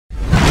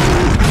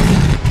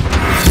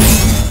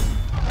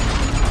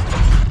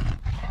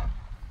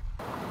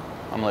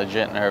I'm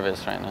legit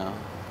nervous right now.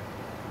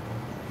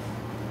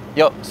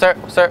 Yo, sir.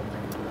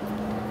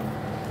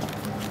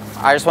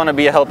 I just want to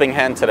be a helping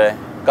hand today.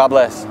 God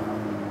bless.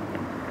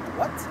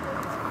 What?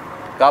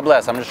 God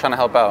bless. I'm just trying to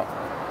help out.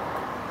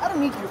 I don't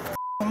need your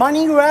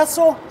money, you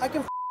asshole. I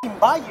can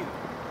buy you.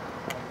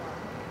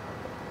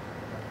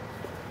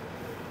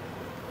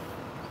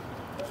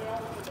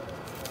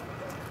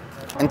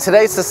 In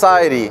today's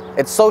society,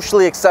 it's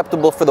socially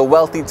acceptable for the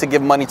wealthy to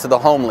give money to the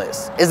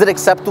homeless. Is it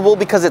acceptable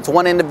because it's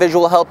one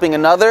individual helping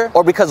another,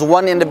 or because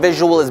one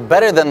individual is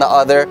better than the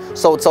other,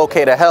 so it's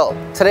okay to help?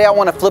 Today I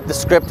want to flip the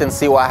script and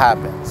see what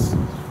happens.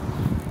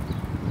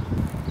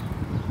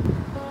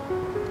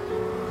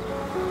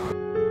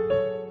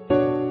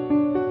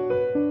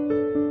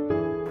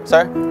 Sir?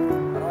 I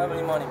don't have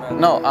any money, man.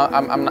 No,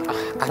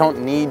 I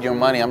don't need your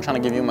money. I'm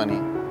trying to give you money.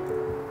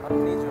 I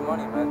don't need your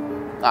money,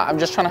 man. I'm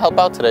just trying to help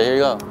out today. Here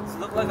you go. Does it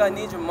look like I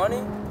need your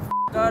money?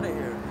 Get out of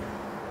here.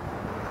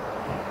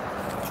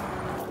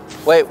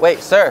 Wait,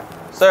 sir.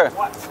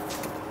 What?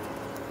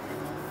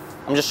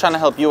 I'm just trying to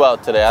help you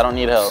out today. I don't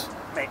need help.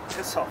 Mate,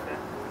 piss off, man.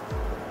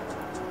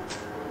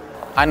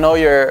 I know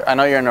you're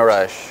in a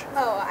rush.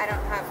 Oh, I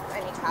don't have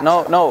any cash.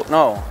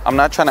 No. I'm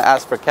not trying to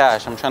ask for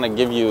cash. I'm trying to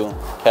give you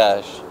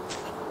cash.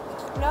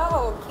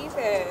 No, keep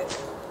it.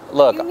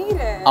 Look, You need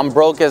it. I'm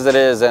broke as it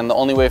is, and the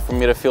only way for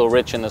me to feel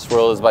rich in this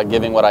world is by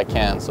giving what I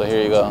can. So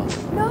here you go.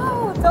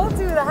 No, don't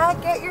do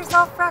that. Get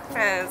yourself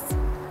breakfast.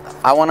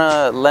 I want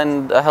to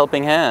lend a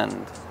helping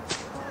hand.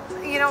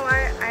 You know what?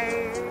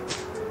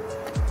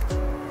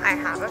 I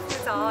have a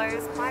few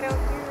dollars. Why don't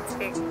you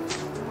take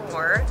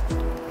more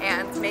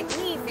and make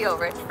me feel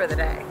rich for the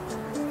day?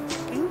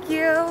 Thank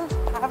you.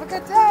 Have a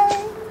good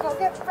day. Go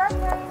get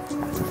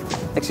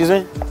breakfast. Excuse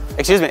me.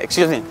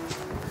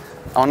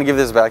 I want to give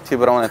this back to you,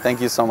 but I want to thank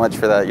you so much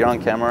for that. You're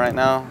on camera right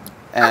now,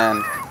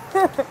 and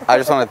I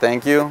just want to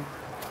thank you.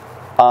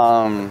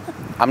 I'm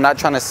not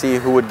trying to see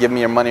who would give me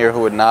your money or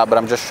who would not, but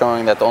I'm just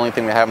showing that the only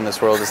thing we have in this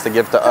world is to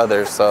give to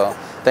others. So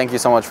thank you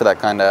so much for that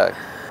kind act.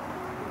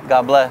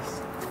 God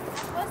bless.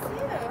 Bless you.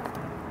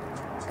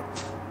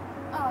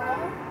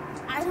 Oh,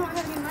 I don't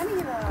have any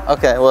money though.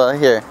 Okay, well,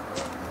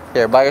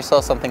 here, buy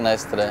yourself something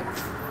nice today.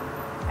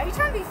 Are you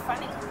trying to be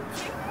funny?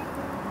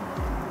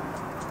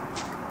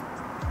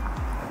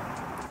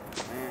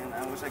 Man,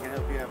 I wish I could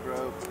help you out,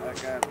 bro. I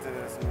got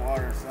some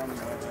water or something.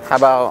 How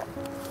about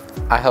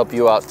I help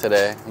you out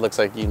today? Looks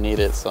like you need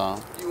it, so.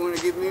 You want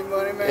to give me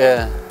money, man?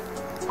 Yeah.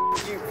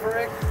 You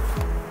prick.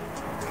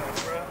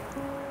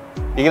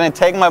 You're gonna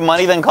take my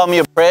money, then call me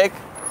a prick?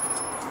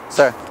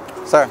 Sir.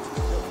 What's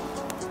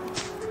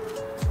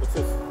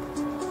this?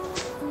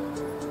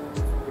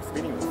 What's the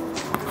meaning of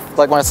this?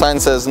 Like my sign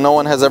says, no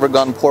one has ever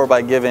gone poor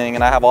by giving,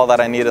 and I have all that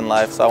I need in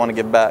life, so I want to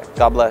give back.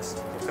 God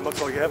bless.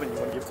 $10 all you have and you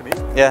want to give it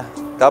to me? Yeah,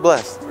 God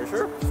bless. Are you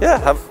sure? Yeah,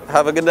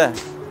 have a good day.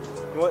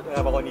 You know what? I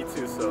have all I need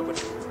too, so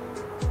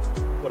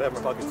what have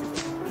my pockets too.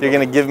 You're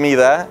gonna give me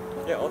that?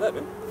 Yeah, all that,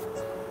 man.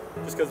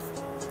 Just because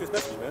this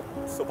message, man.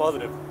 It's so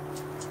positive.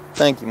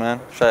 Thank you, man.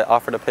 Should I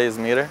offer to pay his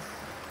meter?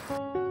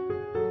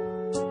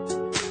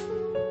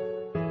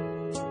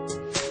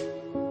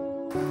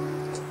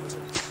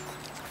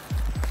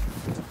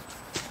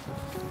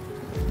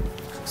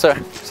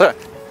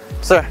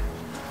 Sir,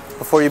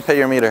 before you pay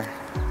your meter.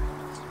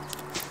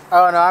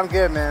 Oh, no, I'm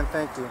good, man.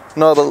 Thank you.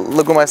 No, but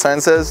look what my sign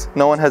says.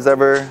 No one has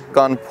ever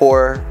gone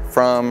poor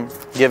from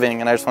giving,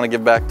 and I just want to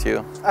give back to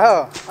you.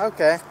 Oh,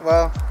 okay.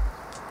 Well,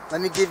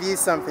 let me give you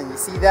something. You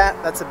see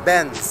that? That's a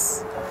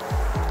Benz.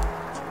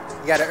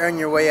 You got to earn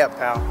your way up,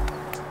 pal.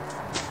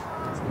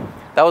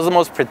 That was the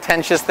most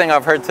pretentious thing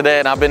I've heard today,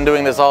 and I've been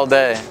doing this all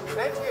day.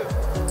 Thank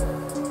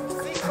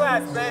you.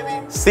 C-class,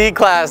 baby.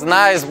 C-class,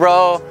 nice,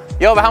 bro.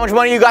 Yo, but how much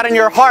money you got in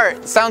your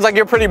heart? Sounds like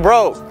you're pretty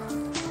broke. It's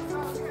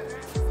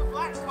a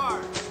black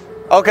car.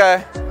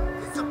 Okay.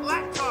 It's a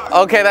black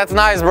car. Okay, that's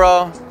nice,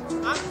 bro.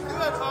 I'm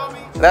good,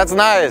 homie. That's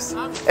nice.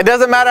 It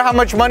doesn't matter how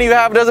much money you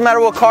have. It doesn't matter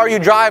what car you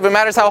drive. It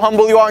matters how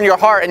humble you are in your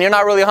heart, and you're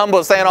not really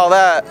humble saying all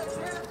that. This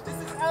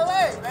is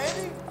LA,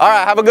 baby. All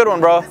right, have a good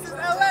one, bro. This is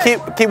LA.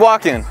 Keep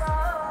walking.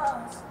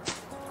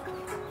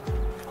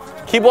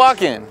 Keep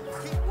walking.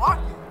 Keep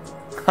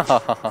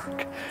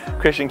walking.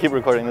 Christian, keep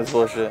recording this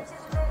bullshit.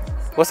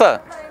 What's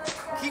up?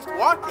 Keep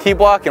walking. Keep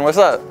walking. What's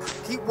up?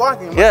 Keep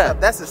walking. What's Yeah.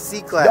 up? That's a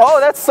C-class. Oh,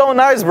 that's so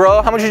nice,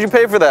 bro. How much did you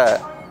pay for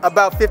that?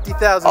 About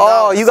 $50,000.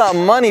 Oh, you got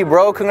money,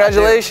 bro.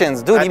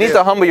 Congratulations. Dude, I you need do.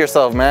 to humble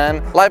yourself,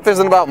 man. Life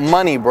isn't about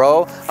money,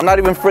 bro. I'm not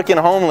even freaking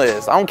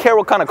homeless. I don't care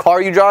what kind of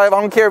car you drive.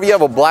 I don't care if you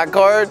have a black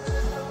card.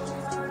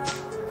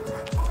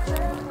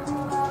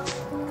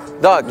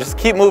 Dog, just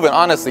keep moving,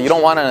 honestly. You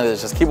don't want any of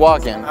this. Just keep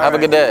walking. Have a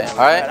good day, all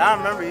right? I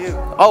don't remember you.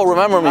 Oh,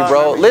 remember me, I bro.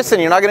 remember you. Listen,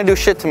 you're not going to do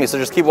shit to me, so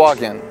just keep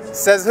walking.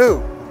 Says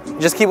who?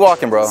 Just keep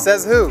walking, bro.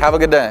 Says who? Have a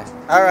good day.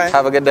 All right.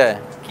 Have a good day.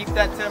 Keep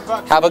that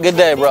 $10. Have a good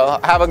day, bro.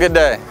 Have a good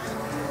day.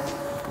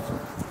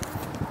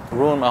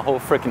 Ruined my whole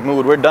freaking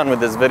mood. We're done with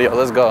this video.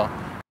 Let's go.